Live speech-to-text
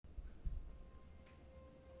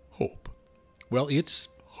Well, it's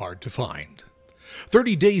hard to find.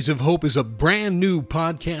 30 Days of Hope is a brand new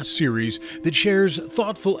podcast series that shares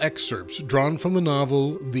thoughtful excerpts drawn from the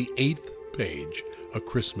novel The Eighth Page, A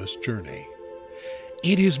Christmas Journey.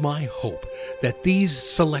 It is my hope that these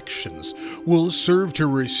selections will serve to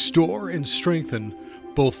restore and strengthen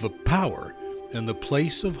both the power and the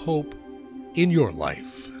place of hope in your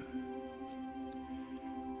life.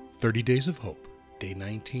 30 Days of Hope, Day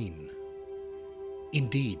 19.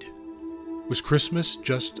 Indeed, was Christmas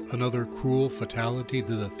just another cruel fatality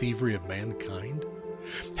to the thievery of mankind?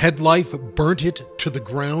 Had life burnt it to the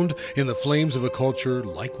ground in the flames of a culture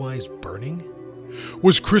likewise burning?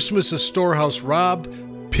 Was Christmas a storehouse robbed,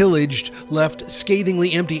 pillaged, left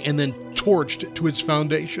scathingly empty, and then torched to its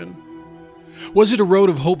foundation? Was it a road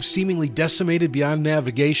of hope seemingly decimated beyond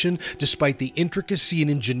navigation, despite the intricacy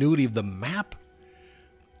and ingenuity of the map?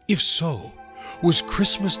 If so, was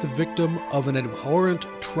Christmas the victim of an abhorrent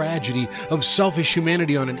tragedy of selfish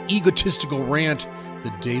humanity on an egotistical rant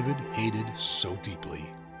that David hated so deeply?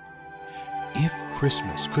 If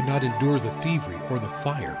Christmas could not endure the thievery or the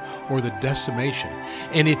fire or the decimation,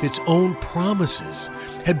 and if its own promises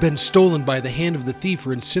had been stolen by the hand of the thief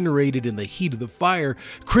or incinerated in the heat of the fire,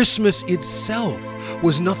 Christmas itself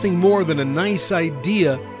was nothing more than a nice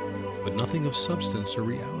idea, but nothing of substance or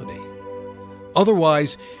reality.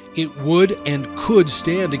 Otherwise, it would and could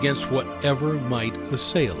stand against whatever might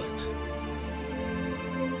assail it.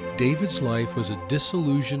 David's life was a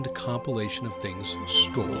disillusioned compilation of things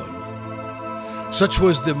stolen. Such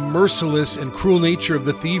was the merciless and cruel nature of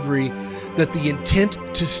the thievery that the intent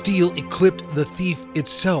to steal eclipsed the thief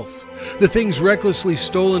itself. The things recklessly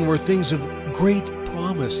stolen were things of great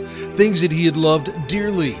promise, things that he had loved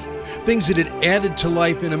dearly, things that had added to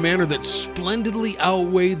life in a manner that splendidly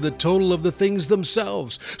outweighed the total of the things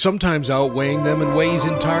themselves, sometimes outweighing them in ways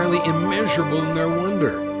entirely immeasurable in their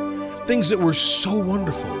wonder. Things that were so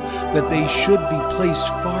wonderful that they should be placed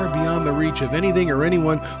far beyond the reach of anything or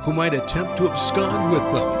anyone who might attempt to abscond with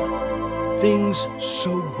them. Things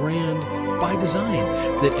so grand by design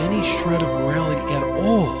that any shred of morality at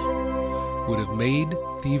all would have made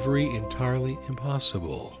thievery entirely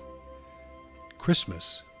impossible.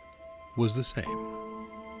 Christmas was the same.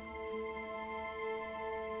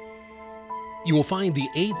 You will find The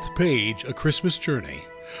Eighth Page, A Christmas Journey,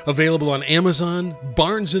 available on Amazon,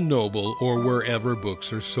 Barnes & Noble, or wherever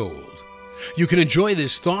books are sold. You can enjoy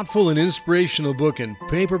this thoughtful and inspirational book in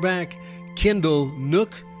paperback, Kindle,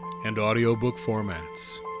 Nook, and audiobook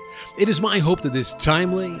formats. It is my hope that this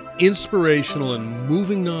timely, inspirational, and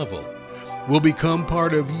moving novel will become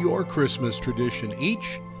part of your Christmas tradition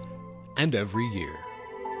each and every year.